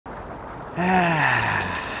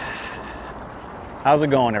How's it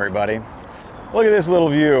going, everybody? Look at this little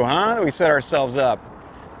view, huh? That we set ourselves up.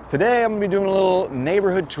 Today, I'm gonna be doing a little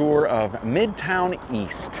neighborhood tour of Midtown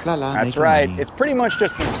East. That's right. It's pretty much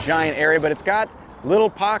just this giant area, but it's got little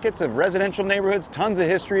pockets of residential neighborhoods, tons of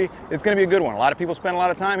history. It's gonna be a good one. A lot of people spend a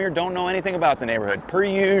lot of time here, don't know anything about the neighborhood. Per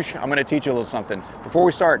usual, I'm gonna teach you a little something. Before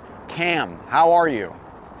we start, Cam, how are you?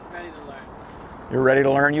 Ready to learn. You're ready to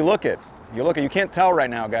learn? You look it. You can't tell right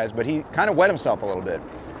now, guys, but he kind of wet himself a little bit.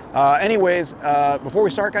 Anyways, before we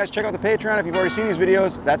start, guys, check out the Patreon if you've already seen these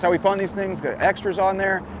videos. That's how we fund these things. Got extras on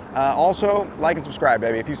there. Also, like and subscribe,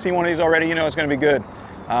 baby. If you've seen one of these already, you know it's going to be good.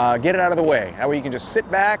 Get it out of the way. That way you can just sit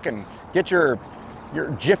back and get your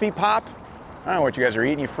Jiffy Pop. I don't know what you guys are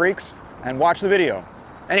eating, you freaks, and watch the video.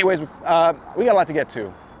 Anyways, we got a lot to get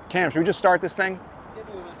to. Cam, should we just start this thing? Get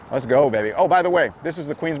moving. Let's go, baby. Oh, by the way, this is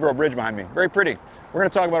the Queensboro Bridge behind me. Very pretty. We're going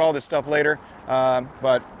to talk about all this stuff later,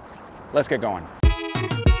 but let's get going.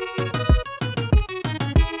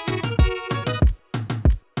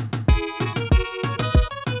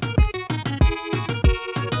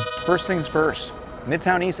 First things first,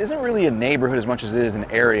 Midtown East isn't really a neighborhood as much as it is an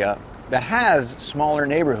area that has smaller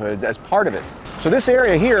neighborhoods as part of it. So this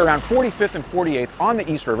area here around 45th and 48th on the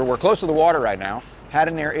East River, we're close to the water right now, had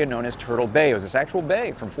an area known as Turtle Bay. It was this actual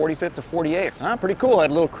bay from 45th to 48th. Huh? Pretty cool. Had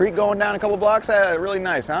a little creek going down a couple blocks. Really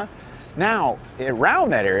nice, huh? Now, around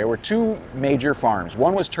that area were two major farms.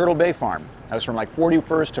 One was Turtle Bay Farm. That was from like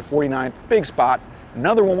 41st to 49th, big spot.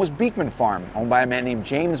 Another one was Beekman Farm, owned by a man named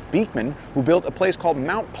James Beekman, who built a place called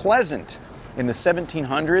Mount Pleasant in the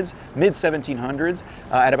 1700s, mid-1700s,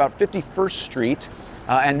 at about 51st Street.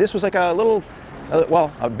 And this was like a little,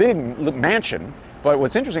 a big mansion. But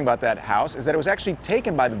what's interesting about that house is that it was actually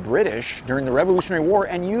taken by the British during the Revolutionary War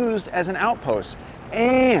and used as an outpost,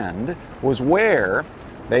 and was where,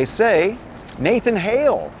 they say, Nathan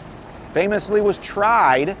Hale famously was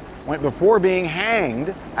tried before being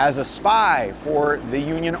hanged as a spy for the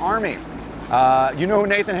Union Army. You know who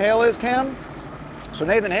Nathan Hale is, Cam? So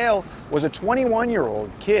Nathan Hale was a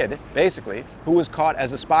 21-year-old kid, basically, who was caught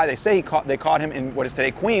as a spy. They say they caught him in what is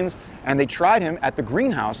today Queens, and they tried him at the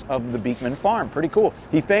greenhouse of the Beekman Farm. Pretty cool.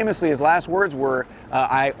 He famously, his last words were,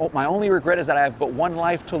 my only regret is that I have but one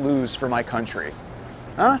life to lose for my country.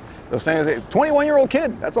 Huh? Those famous 21-year-old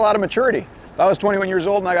kid, that's a lot of maturity. If I was 21 years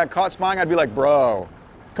old and I got caught spying, I'd be like, bro,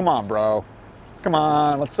 come on, bro. Come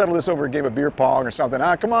on, let's settle this over a game of beer pong or something.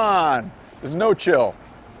 Come on, this is no chill.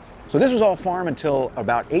 So this was all farm until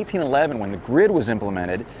about 1811 when the grid was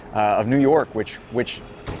implemented of New York, which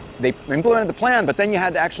they implemented the plan, but then you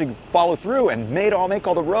had to actually follow through and make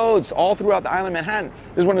all the roads all throughout the island of Manhattan.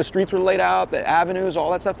 This is when the streets were laid out, the avenues,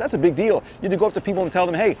 all that stuff. That's a big deal. You had to go up to people and tell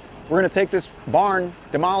them, hey, we're going to take this barn,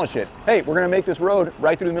 demolish it. Hey, we're going to make this road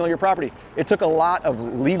right through the middle of your property. It took a lot of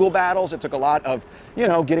legal battles. It took a lot of,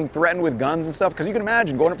 getting threatened with guns and stuff. Because you can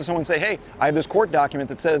imagine going up to someone and say, hey, I have this court document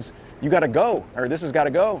that says you got to go, or this has got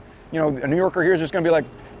to go. A New Yorker here is just going to be like,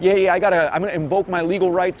 yeah, I'm going to invoke my legal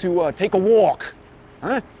right to take a walk.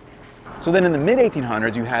 Huh? So then in the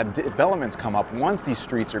mid-1800s, you had developments come up once these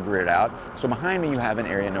streets are gridded out. So behind me, you have an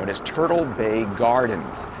area known as Turtle Bay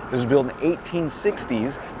Gardens. This was built in the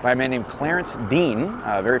 1860s by a man named Clarence Dean,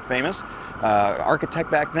 very famous architect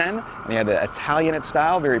back then. And he had the Italianate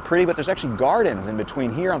style, very pretty, but there's actually gardens in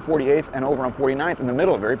between here on 48th and over on 49th in the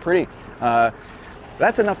middle, very pretty.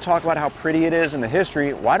 That's enough talk about how pretty it is and the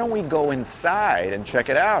history. Why don't we go inside and check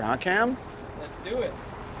it out, huh, Cam? Let's do it.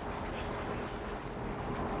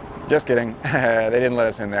 Just kidding. They didn't let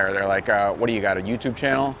us in there. They're like, what do you got, a YouTube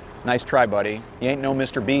channel? Nice try, buddy. You ain't no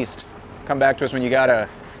Mr. Beast. Come back to us when you got a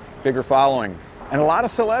bigger following. And a lot of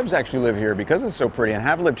celebs actually live here because it's so pretty and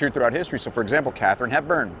have lived here throughout history. So for example, Katharine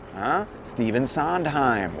Hepburn, huh? Stephen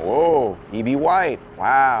Sondheim, whoa, E.B. White,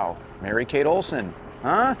 wow, Mary-Kate Olsen,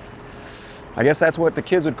 huh? I guess that's what the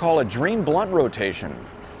kids would call a dream blunt rotation.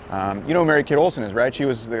 You know who Mary-Kate Olsen is, right? She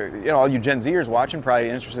was, all you Gen Zers watching probably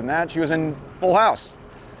interested in that. She was in Full House.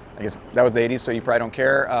 I guess that was the 80s, so you probably don't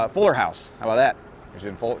care. Fuller House, how about that?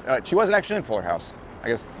 She wasn't actually in Fuller House. I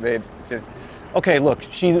guess okay, look,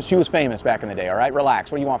 she was famous back in the day, all right?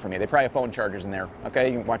 Relax, what do you want from me? They probably have phone chargers in there,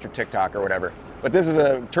 okay? You can watch your TikTok or whatever. But this is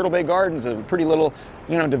a Turtle Bay Gardens, a pretty little,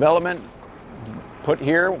 development put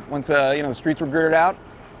here once, the streets were gridded out.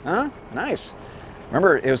 Huh? Nice.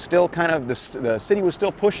 Remember, it was still kind of, the city was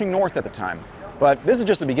still pushing north at the time. But this is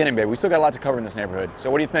just the beginning, baby. We still got a lot to cover in this neighborhood. So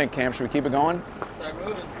what do you think, Cam? Should we keep it going? Start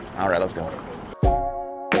moving. All right, let's go.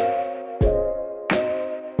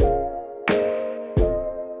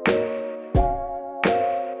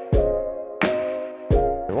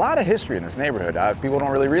 There's a lot of history in this neighborhood. People don't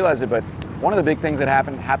really realize it, but one of the big things that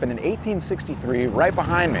happened in 1863, right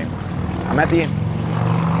behind me. I'm at the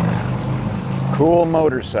cool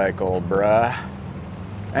motorcycle, bruh.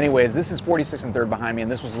 Anyways, this is 46th and 3rd behind me, and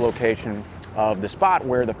this was the location of the spot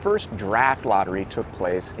where the first draft lottery took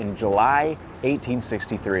place in July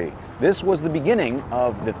 1863. This was the beginning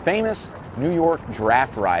of the famous New York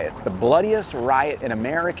Draft Riots, the bloodiest riot in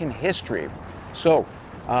American history. So,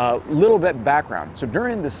 little bit background. So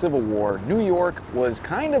during the Civil War, New York was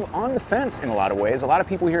kind of on the fence in a lot of ways. A lot of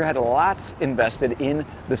people here had lots invested in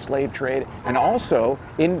the slave trade and also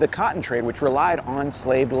in the cotton trade, which relied on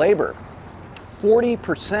slave labor.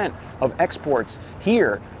 40% of exports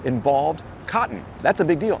here involved cotton. That's a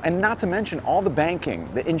big deal. And not to mention all the banking,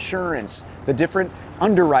 the insurance, the different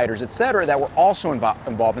underwriters, etc., that were also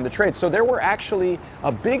involved in the trade. So there were actually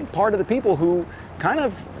a big part of the people who kind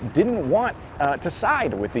of didn't want to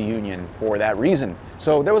side with the Union for that reason.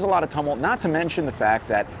 So there was a lot of tumult, not to mention the fact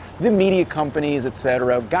that the media companies,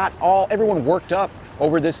 etc., got everyone worked up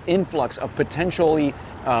over this influx of potentially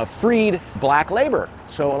freed black labor.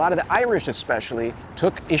 So a lot of the Irish especially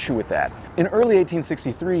took issue with that. In early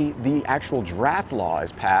 1863, the actual draft law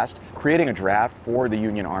is passed, creating a draft for the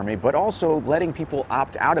Union Army, but also letting people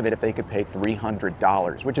opt out of it if they could pay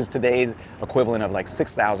 $300, which is today's equivalent of like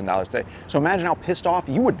 $6,000 today. So imagine how pissed off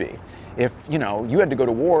you would be if, you know, you had to go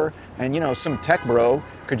to war and, you know, some tech bro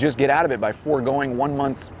could just get out of it by foregoing 1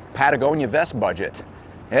 month's Patagonia vest budget.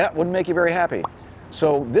 Yeah, wouldn't make you very happy.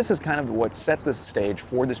 So this is kind of what set the stage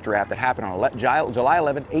for this draft that happened on July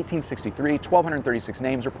 11th, 1863. 1,236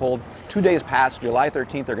 names are pulled. 2 days pass. July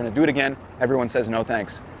 13th, they're going to do it again. Everyone says no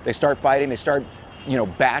thanks. They start fighting. They start, you know,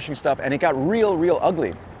 bashing stuff, and it got real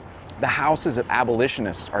ugly. The houses of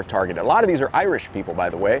abolitionists are targeted. A lot of these are Irish people, by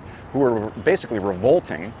the way, who are basically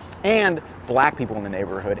revolting, and black people in the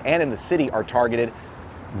neighborhood and in the city are targeted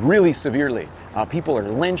really severely. People are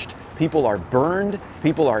lynched, people are burned,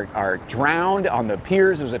 people are drowned on the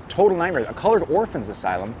piers. It was a total nightmare. A colored orphans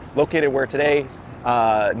asylum located where today's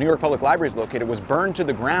New York Public Library is located was burned to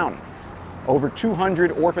the ground. Over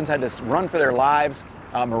 200 orphans had to run for their lives.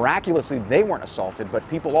 Miraculously, they weren't assaulted, but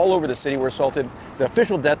people all over the city were assaulted. The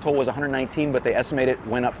official death toll was 119, but they estimate it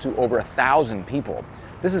went up to over 1,000 people.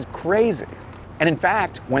 This is crazy. And in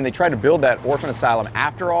fact, when they tried to build that orphan asylum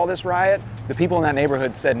after all this riot, the people in that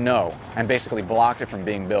neighborhood said no and basically blocked it from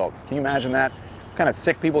being built. Can you imagine that? What kind of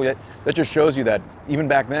sick people? That just shows you that even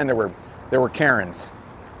back then there were Karens.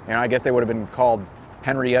 You know, I guess they would have been called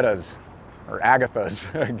Henriettas or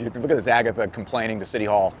Agathas. Look at this Agatha complaining to City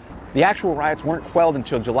Hall. The actual riots weren't quelled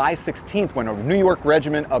until July 16th when a New York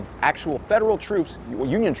regiment of actual federal troops,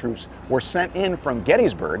 Union troops, were sent in from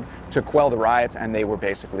Gettysburg to quell the riots, and they were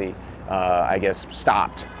basically, I guess,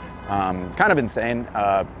 stopped. Kind of insane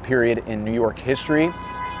period in New York history.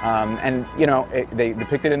 And, you know, they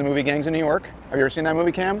depicted it in the movie Gangs in New York. Have you ever seen that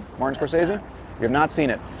movie, Cam? Martin Scorsese? You have not seen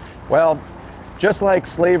it. Well, just like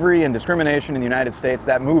slavery and discrimination in the United States,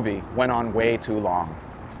 that movie went on way too long.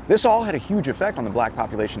 This all had a huge effect on the black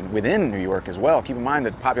population within New York as well. Keep in mind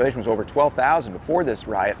that the population was over 12,000 before this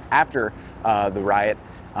riot. After the riot,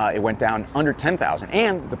 it went down under 10,000.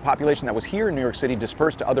 And the population that was here in New York City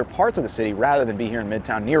dispersed to other parts of the city rather than be here in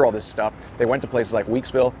Midtown near all this stuff. They went to places like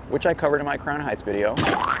Weeksville, which I covered in my Crown Heights video.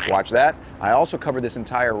 Watch that. I also covered this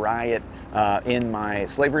entire riot in my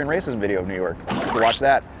Slavery and Racism video of New York. So watch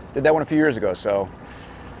that. Did that one a few years ago, so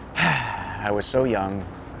I was so young.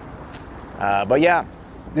 But yeah,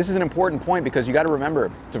 this is an important point because you got to remember,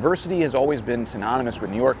 diversity has always been synonymous with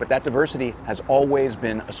New York, but that diversity has always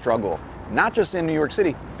been a struggle, not just in New York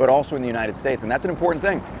City, but also in the United States. And that's an important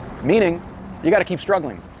thing, meaning you got to keep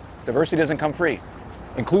struggling. Diversity doesn't come free.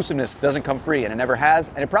 Inclusiveness doesn't come free, and it never has,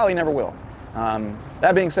 and it probably never will.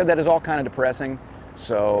 That being said, that is all kind of depressing.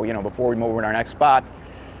 So, you know, before we move over to our next spot,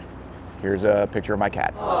 here's a picture of my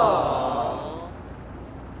cat. Aww.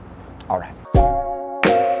 All right.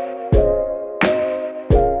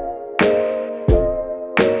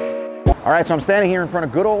 All right, so I'm standing here in front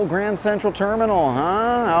of good old Grand Central Terminal,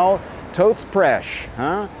 huh? Oh, totes fresh,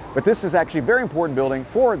 huh? But this is actually a very important building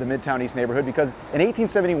for the Midtown East neighborhood because in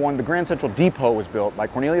 1871, the Grand Central Depot was built by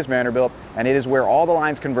Cornelius Vanderbilt, and it is where all the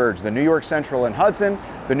lines converge. The New York Central and Hudson,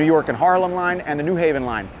 the New York and Harlem line, and the New Haven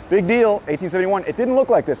line. Big deal, 1871. It didn't look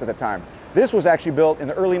like this at the time. This was actually built in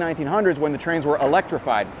the early 1900s when the trains were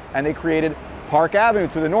electrified, and they created Park Avenue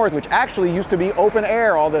to the north, which actually used to be open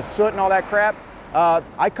air, all the soot and all that crap.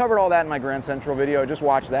 I covered all that in my Grand Central video, just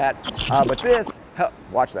watch that. But this,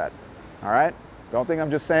 watch that, all right? Don't think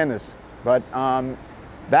I'm just saying this, but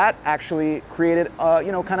that actually created,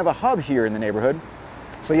 you know, kind of a hub here in the neighborhood.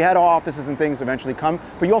 So you had offices and things eventually come,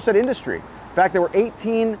 but you also had industry. In fact, there were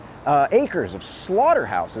 18 acres of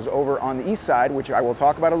slaughterhouses over on the east side, which I will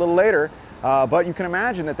talk about a little later. But you can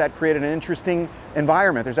imagine that that created an interesting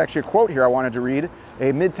environment. There's actually a quote here I wanted to read.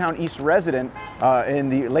 A Midtown East resident in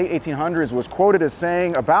the late 1800s was quoted as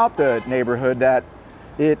saying about the neighborhood that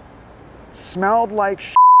it smelled like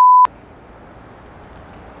shit.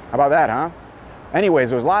 How about that, huh? Anyways,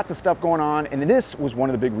 there was lots of stuff going on, and this was one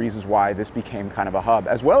of the big reasons why this became kind of a hub,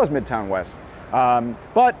 as well as Midtown West.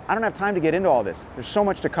 But I don't have time to get into all this. There's so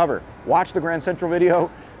much to cover. Watch the Grand Central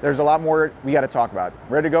video. There's a lot more we got to talk about.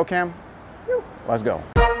 Ready to go, Cam? Let's go.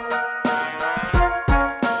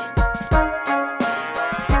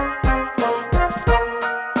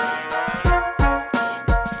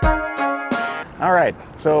 All right,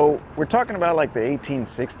 so we're talking about like the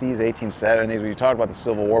 1860s, 1870s. We talked about the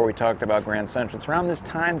Civil War. We talked about Grand Central. It's around this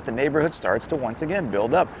time that the neighborhood starts to once again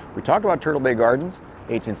build up. We talked about Turtle Bay Gardens,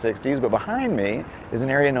 1860s, but behind me is an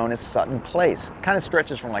area known as Sutton Place. It kind of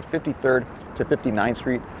stretches from like 53rd to 59th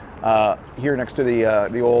Street. Here next to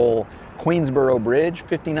the old Queensboro Bridge,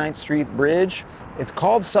 59th Street Bridge. It's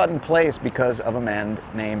called Sutton Place because of a man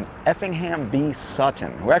named Effingham B.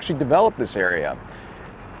 Sutton, who actually developed this area.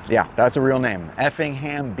 Yeah, that's a real name,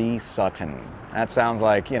 Effingham B. Sutton. That sounds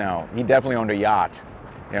like, you know, he definitely owned a yacht.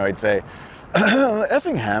 You know, he'd say,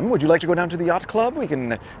 Effingham, would you like to go down to the yacht club? We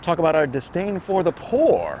can talk about our disdain for the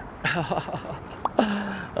poor.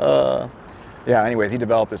 Yeah, anyways, he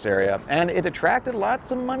developed this area, and it attracted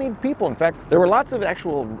lots of moneyed people. In fact, there were lots of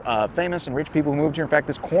actual famous and rich people who moved here. In fact,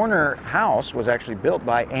 this corner house was actually built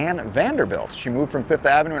by Anne Vanderbilt. She moved from Fifth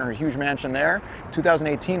Avenue in her huge mansion there.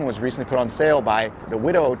 2018 was recently put on sale by the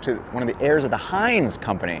widow to one of the heirs of the Heinz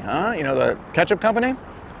Company. Huh? You know, the ketchup company?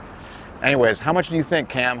 Anyways, how much do you think,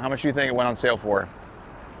 Cam? How much do you think it went on sale for?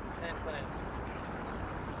 10 clams.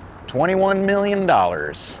 $21 million.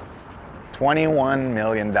 $21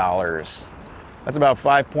 million. That's about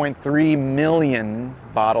 5.3 million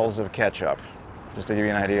bottles of ketchup, just to give you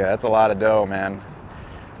an idea. That's a lot of dough, man.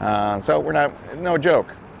 So we're not, no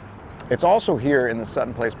joke. It's also here in the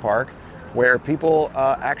Sutton Place Park where people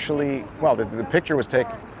actually, well, the picture was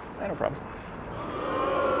taken, no problem.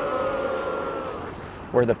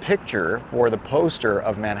 Where the picture for the poster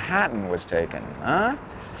of Manhattan was taken, huh?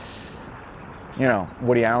 You know,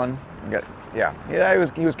 Woody Allen, yeah,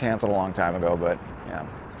 he was canceled a long time ago, but yeah.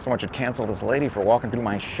 Someone should cancel this lady for walking through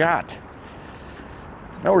my shot.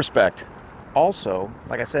 No respect. Also,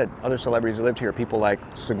 like I said, other celebrities who lived here, people like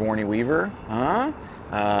Sigourney Weaver,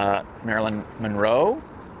 Marilyn Monroe,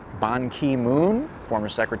 Ban Ki-moon, former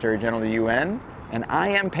Secretary General of the UN, and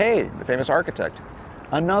I.M. Pei, the famous architect.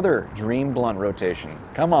 Another dream blunt rotation.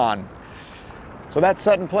 Come on. So that's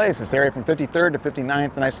Sutton Place, this area from 53rd to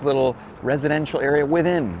 59th, a nice little residential area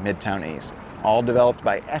within Midtown East, all developed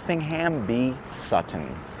by Effingham B. Sutton.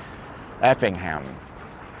 Effingham.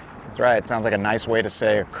 That's right, it sounds like a nice way to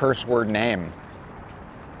say a curse word name.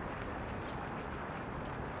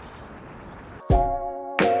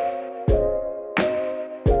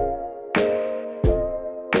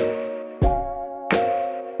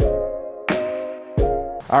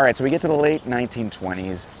 All right, so we get to the late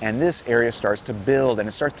 1920s, and this area starts to build, and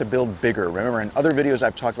it starts to build bigger. Remember, in other videos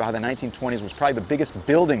I've talked about how the 1920s was probably the biggest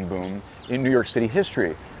building boom in New York City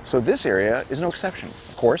history. So this area is no exception,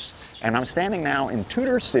 of course. And I'm standing now in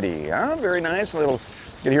Tudor City. Huh? Very nice. You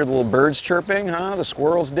can hear the little birds chirping, huh? The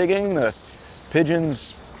squirrels digging, the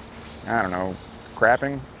pigeons, I don't know,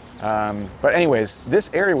 crapping. But anyways, this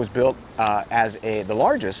area was built as the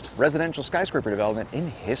largest residential skyscraper development in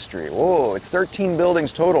history. Whoa, it's 13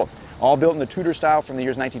 buildings total, all built in the Tudor style from the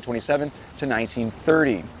years 1927 to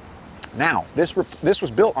 1930. Now, this was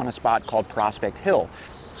built on a spot called Prospect Hill.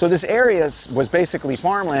 So this area was basically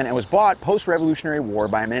farmland and was bought post-Revolutionary War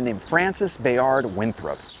by a man named Francis Bayard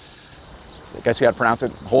Winthrop. I guess you got to pronounce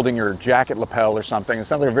it holding your jacket lapel or something. It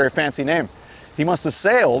sounds like a very fancy name. He must have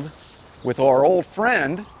sailed with our old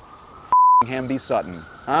friend, Effingham B. Sutton,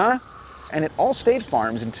 huh? And it all stayed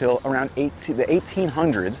farms until around the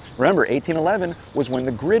 1800s. Remember, 1811 was when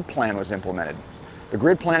the grid plan was implemented. The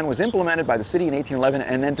grid plan was implemented by the city in 1811,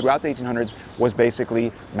 and then throughout the 1800s was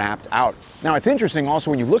basically mapped out. Now, it's interesting also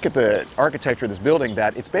when you look at the architecture of this building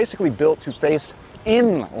that it's basically built to face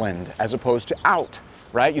inland as opposed to out,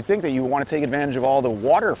 right? You'd think that you want to take advantage of all the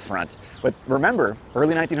waterfront, but remember,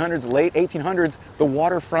 early 1900s, late 1800s, the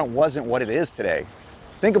waterfront wasn't what it is today.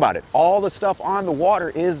 Think about it. All the stuff on the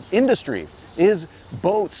water is industry, is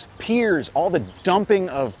boats, piers, all the dumping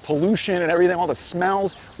of pollution and everything, all the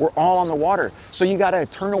smells were all on the water. So you got to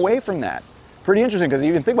turn away from that. Pretty interesting, because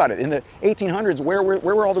you can think about it. In the 1800s, where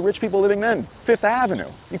were all the rich people living then? Fifth Avenue.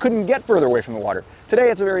 You couldn't get further away from the water.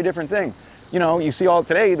 Today, it's a very different thing. You know, you see all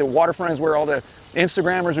today, the waterfront is where all the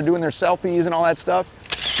Instagrammers are doing their selfies and all that stuff.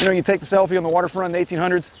 You know, you take the selfie on the waterfront in the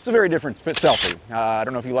 1800s, it's a very different selfie. I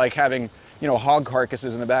don't know if you like having, you know, hog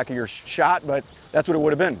carcasses in the back of your shot, but that's what it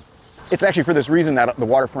would have been. It's actually for this reason that the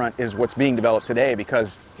waterfront is what's being developed today,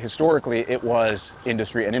 because historically it was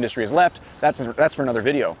industry and industry has left. That's for another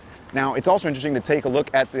video. Now, it's also interesting to take a look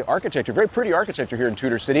at the architecture. Very pretty architecture here in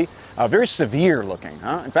Tudor City. Very severe looking,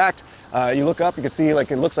 huh? In fact, you look up, you can see like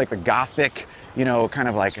it looks like the Gothic, you know, kind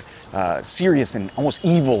of like serious and almost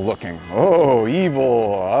evil looking. Oh, evil.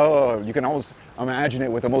 Oh, you can almost imagine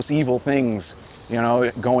it with the most evil things, you know,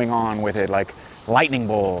 going on with it, like lightning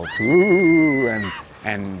bolts, ooh,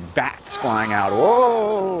 and bats flying out,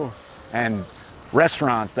 whoa, and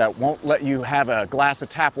restaurants that won't let you have a glass of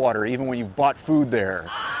tap water even when you've bought food there.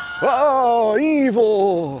 Oh,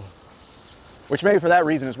 evil! Which maybe for that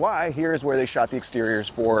reason is why here's where they shot the exteriors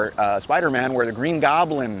for Spider-Man, where the Green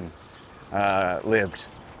Goblin lived.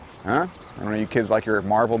 Huh? I don't know, you kids like your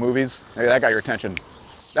Marvel movies? Maybe that got your attention.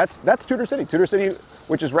 That's Tudor City. Tudor City,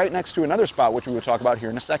 which is right next to another spot, which we will talk about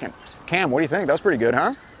here in a second. Cam, what do you think? That was pretty good,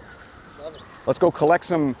 huh? Love it. Let's go collect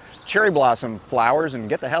some cherry blossom flowers and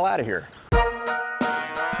get the hell out of here.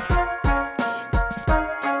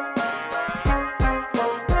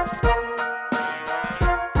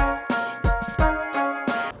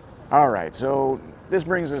 All right, so this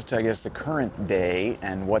brings us to, I guess, the current day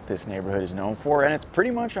and what this neighborhood is known for, and it's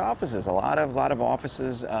pretty much offices. A lot of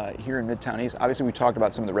offices here in Midtown East. Obviously, we talked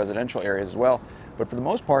about some of the residential areas as well, but for the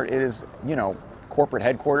most part, it is, you know, corporate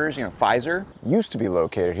headquarters. You know, Pfizer used to be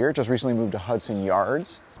located here. It just recently moved to Hudson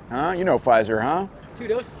Yards. Huh? You know Pfizer, huh? 2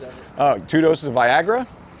 doses of it. Oh, 2 doses of Viagra?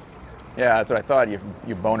 Yeah, that's what I thought.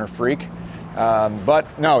 You boner freak. But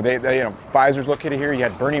no, you know, Pfizer's located here. You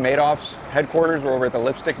had Bernie Madoff's headquarters over at the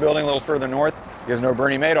Lipstick Building a little further north. You guys know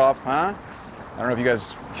Bernie Madoff, huh? I don't know if you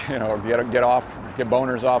guys, you know, get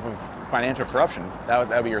boners off of financial corruption. That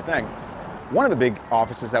would be your thing. One of the big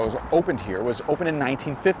offices that was opened here was opened in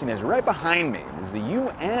 1950, and is right behind me. This is the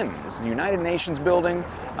UN. This is the United Nations building.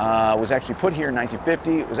 Was actually put here in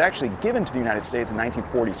 1950. It was actually given to the United States in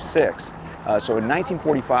 1946. So in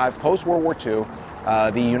 1945, post-World War II,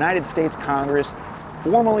 the United States Congress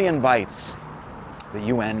formally invites the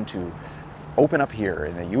UN to open up here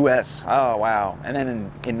in the U.S. Oh, wow. And then in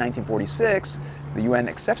 1946, the UN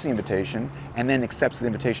accepts the invitation, and then accepts the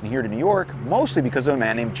invitation here to New York, mostly because of a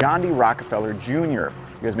man named John D. Rockefeller Jr. You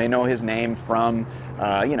guys may know his name from,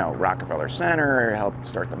 you know, Rockefeller Center, helped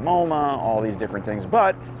start the MoMA, all these different things.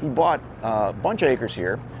 But he bought a bunch of acres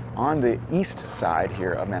here on the east side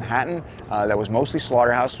here of Manhattan. That was mostly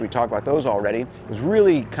slaughterhouse. We talked about those already. It was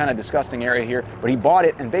really kind of disgusting area here, but he bought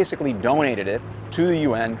it and basically donated it to the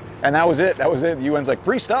UN, and that was it. That was it. The UN's like,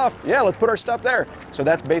 free stuff. Yeah, let's put our stuff there. So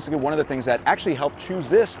that's basically one of the things that actually helped choose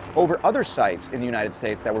this over other sites in the United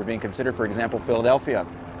States that were being considered. For example, Philadelphia.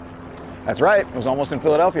 That's right. It was almost in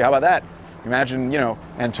Philadelphia. How about that? Imagine, you know,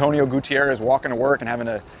 Antonio Gutierrez walking to work and having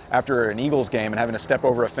to, after an Eagles game, and having to step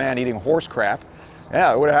over a fan eating horse crap.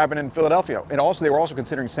 Yeah, it would have happened in Philadelphia. And also, they were also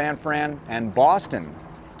considering San Fran and Boston.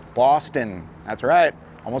 Boston, that's right,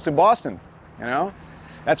 almost in Boston, you know?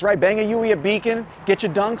 That's right, bang a Yui a beacon, get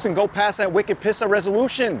your dunks, and go past that wicked pissa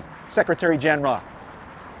resolution, Secretary General.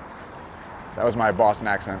 That was my Boston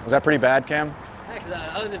accent. Was that pretty bad, Cam? Actually,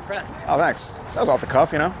 I was impressed. Oh, thanks. That was off the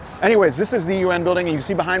cuff, you know? Anyways, this is the UN building, and you can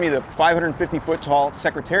see behind me the 550-foot tall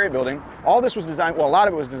Secretariat building. All this was designed, well, a lot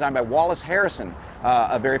of it was designed by Wallace Harrison,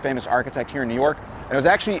 a very famous architect here in New York. And it was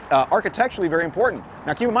actually architecturally very important.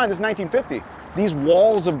 Now, keep in mind, this is 1950. These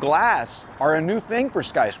walls of glass are a new thing for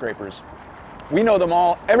skyscrapers. We know them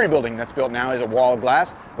all. Every building that's built now is a wall of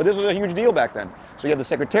glass, but this was a huge deal back then. So you have the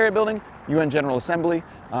Secretariat building, UN General Assembly,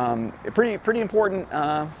 a pretty important,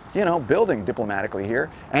 you know, building diplomatically here.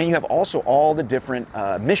 And you have also all the different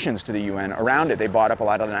missions to the UN around it. They bought up a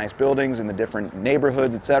lot of the nice buildings in the different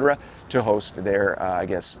neighborhoods, etc., to host their, I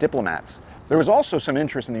guess, diplomats. There was also some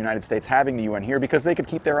interest in the United States having the UN here because they could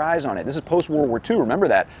keep their eyes on it. This is post-World War II, remember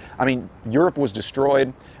that. I mean, Europe was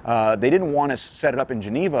destroyed. They didn't want to set it up in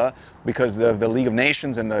Geneva because of the League of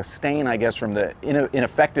Nations and the stain, I guess, from the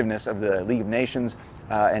ineffectiveness of the League of Nations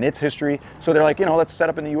and its history. So they're like, you know, let's set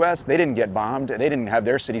up in the US. They didn't get bombed. They didn't have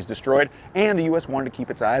their cities destroyed. And the US wanted to keep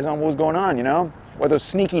its eyes on what was going on, you know, what those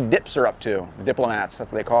sneaky dips are up to. Diplomats,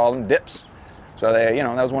 that's what they call them, dips. So they, you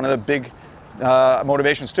know, that was one of the big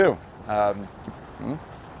motivations too.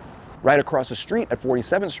 Right across the street at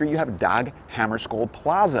 47th Street, you have Dag Hammarskjöld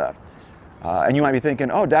Plaza. And you might be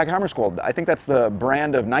thinking, oh, Dag Hammarskjöld, I think that's the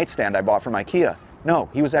brand of nightstand I bought from IKEA. No,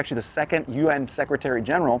 he was actually the second UN Secretary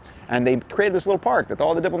General, and they created this little park that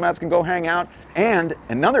all the diplomats can go hang out. And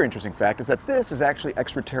another interesting fact is that this is actually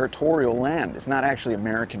extraterritorial land. It's not actually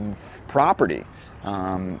American property.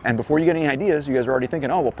 And before you get any ideas, you guys are already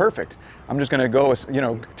thinking, oh, well, perfect. I'm just going to go,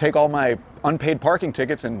 take all my unpaid parking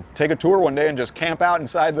tickets and take a tour one day and just camp out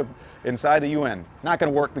inside the UN. Not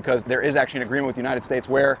going to work, because there is actually an agreement with the United States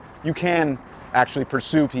where you can actually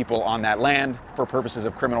pursue people on that land for purposes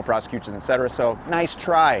of criminal prosecution, etc. So nice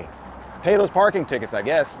try. Pay those parking tickets, I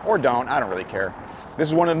guess, or don't. I don't really care. This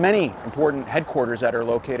is one of the many important headquarters that are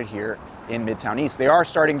located here in Midtown East. They are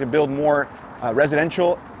starting to build more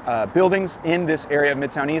residential buildings in this area of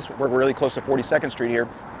Midtown East. We're really close to 42nd Street here.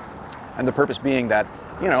 And the purpose being that,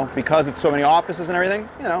 because it's so many offices and everything,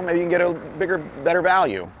 maybe you can get a bigger, better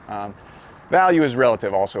value. Value is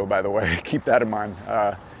relative also, by the way. Keep that in mind.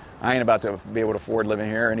 I ain't about to be able to afford living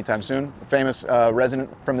here anytime soon. A famous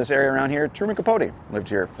resident from this area around here, Truman Capote, lived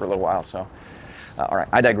here for a little while. So, all right,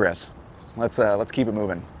 I digress. Let's keep it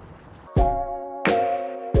moving.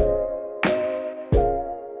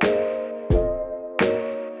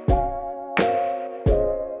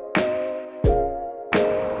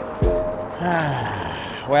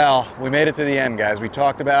 Well, we made it to the end, guys. We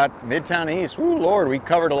talked about Midtown East. Woo, Lord, we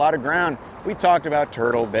covered a lot of ground. We talked about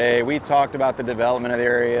Turtle Bay. We talked about the development of the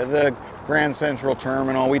area, the Grand Central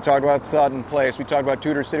Terminal. We talked about Sutton Place. We talked about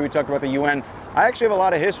Tudor City. We talked about the UN. I actually have a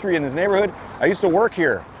lot of history in this neighborhood. I used to work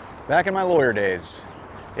here back in my lawyer days.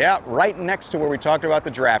 Yeah, right next to where we talked about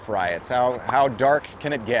the Draft Riots. How dark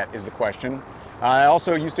can it get is the question. I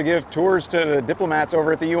also used to give tours to the diplomats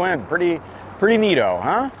over at the UN. Pretty neato,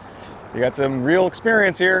 huh? You got some real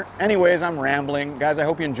experience here. Anyways, I'm rambling. Guys, I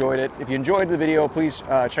hope you enjoyed it. If you enjoyed the video, please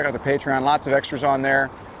check out the Patreon. Lots of extras on there.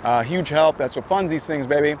 Huge help. That's what funds these things,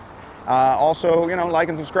 baby. Also, like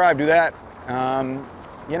and subscribe. Do that.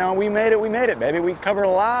 We made it, baby. We covered a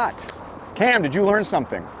lot. Cam, did you learn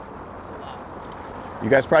something? You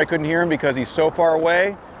guys probably couldn't hear him because he's so far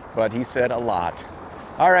away, but he said a lot.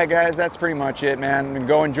 All right, guys, that's pretty much it, man. And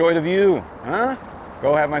go enjoy the view, huh?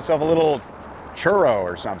 Go have myself a little churro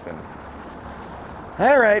or something.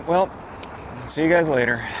 All right, well, see you guys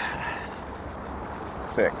later.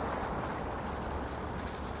 Sick.